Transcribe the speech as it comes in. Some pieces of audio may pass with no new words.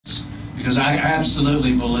because I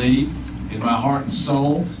absolutely believe in my heart and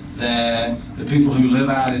soul that the people who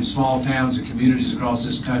live out in small towns and communities across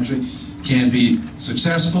this country can be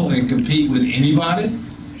successful and compete with anybody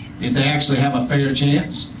if they actually have a fair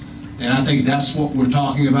chance. And I think that's what we're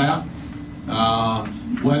talking about.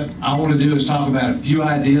 What I want to do is talk about a few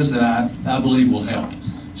ideas that I believe will help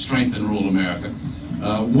strengthen rural America.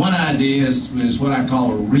 One idea is what I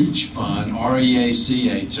call a REACH fund,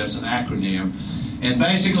 R-E-A-C-H, that's an acronym, and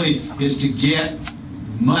basically is to get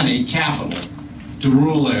money, capital, to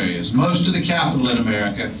rural areas. Most of the capital in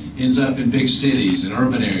America ends up in big cities and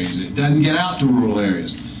urban areas. It doesn't get out to rural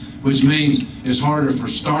areas, which means it's harder for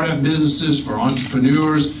startup businesses, for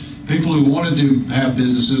entrepreneurs, people who want to have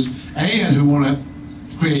businesses, and who want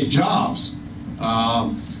to create jobs.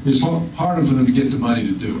 It's harder for them to get the money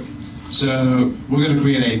to do it. So we're going to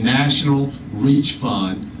create a national REACH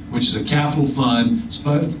fund, which is a capital fund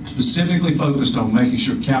specifically focused on making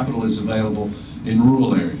sure capital is available in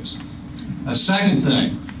rural areas. A second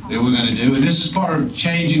thing that we're going to do, and this is part of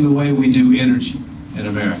changing the way we do energy in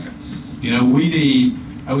America. You know, we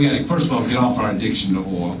got to, first of all, get off our addiction to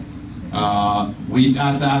oil.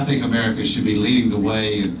 I think America should be leading the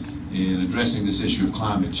way in addressing this issue of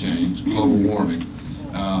climate change, global warming.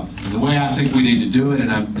 And the way I think we need to do it,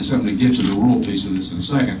 and I'm going to get to the rural piece of this in a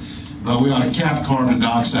second, but we ought to cap carbon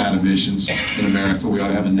dioxide emissions in America. We ought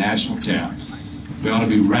to have a national cap. We ought to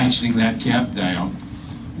be ratcheting that cap down.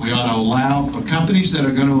 We ought to allow for companies that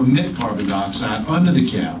are going to emit carbon dioxide under the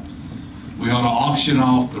cap. We ought to auction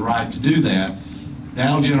off the right to do that.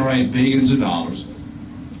 That'll generate billions of dollars.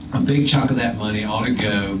 A big chunk of that money ought to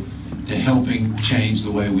go to helping change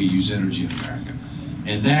the way we use energy in America.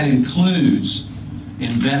 And that includes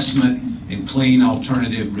investment in clean,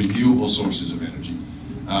 alternative, renewable sources of energy.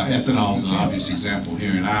 Ethanol is an obvious example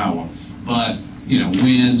here in Iowa. But, you know,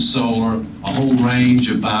 wind, solar, a whole range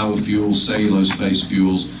of biofuels, cellulose-based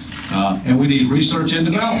fuels. And we need research and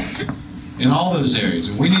development in all those areas.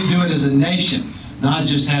 And we need to do it as a nation, not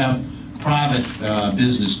just have private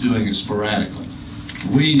business doing it sporadically.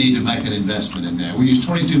 We need to make an investment in that. We use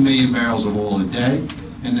 22 million barrels of oil a day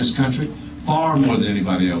in this country, far more than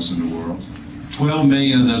anybody else in the world. 12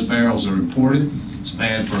 million of those barrels are imported. It's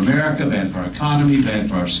bad for America, bad for our economy, bad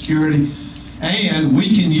for our security. And we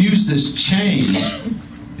can use this change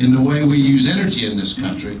in the way we use energy in this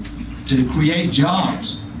country to create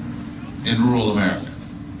jobs in rural America.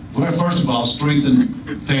 Well, first of all,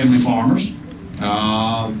 strengthen family farmers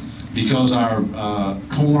because our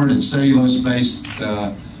corn and cellulose-based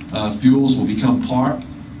fuels will become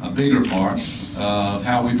a bigger part of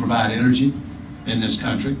how we provide energy in this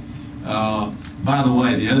country. By the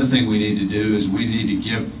way, the other thing we need to do is we need to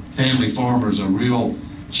give family farmers a real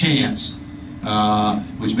chance,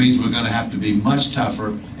 which means we're going to have to be much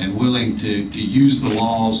tougher and willing to use the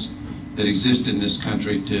laws that exist in this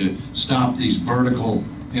country to stop these vertical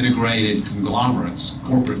integrated conglomerates,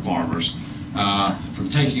 corporate farmers, from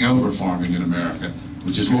taking over farming in America,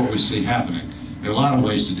 which is what we see happening. There are a lot of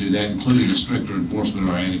ways to do that, including a stricter enforcement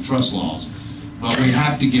of our antitrust laws. But we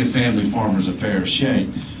have to give family farmers a fair shake.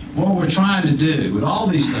 What we're trying to do with all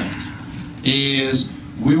these things is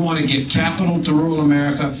we want to get capital to rural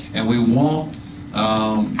America, and we want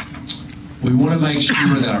to make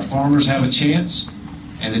sure that our farmers have a chance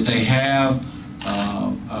and that they have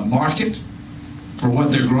a market for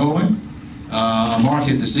what they're growing, a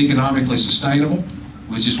market that's economically sustainable,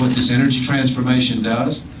 which is what this energy transformation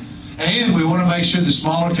does. And we want to make sure the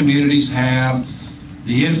smaller communities have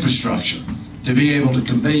the infrastructure to be able to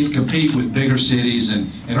compete with bigger cities and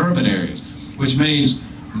urban areas, which means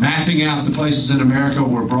mapping out the places in America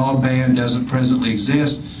where broadband doesn't presently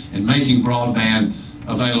exist and making broadband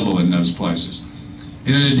available in those places.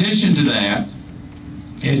 And in addition to that,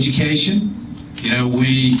 education. You know,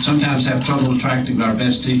 we sometimes have trouble attracting our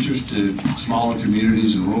best teachers to smaller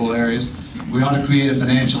communities and rural areas. We ought to create a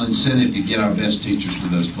financial incentive to get our best teachers to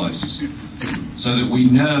those places so that we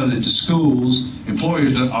know that the schools,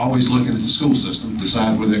 employers don't always look at the school system,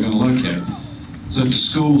 decide where they're going to locate. So that the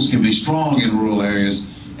schools can be strong in rural areas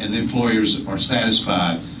and the employers are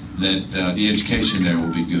satisfied that the education there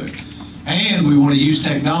will be good. And we want to use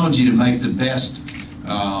technology to make the best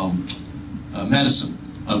medicine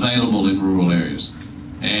available in rural areas.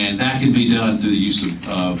 And that can be done through the use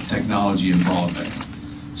of technology and broadband.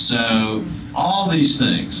 So all these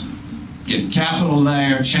things, getting capital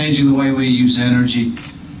there, changing the way we use energy,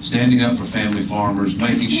 standing up for family farmers,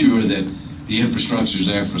 making sure that the infrastructure is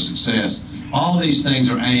there for success, all these things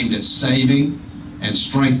are aimed at saving and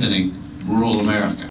strengthening rural America.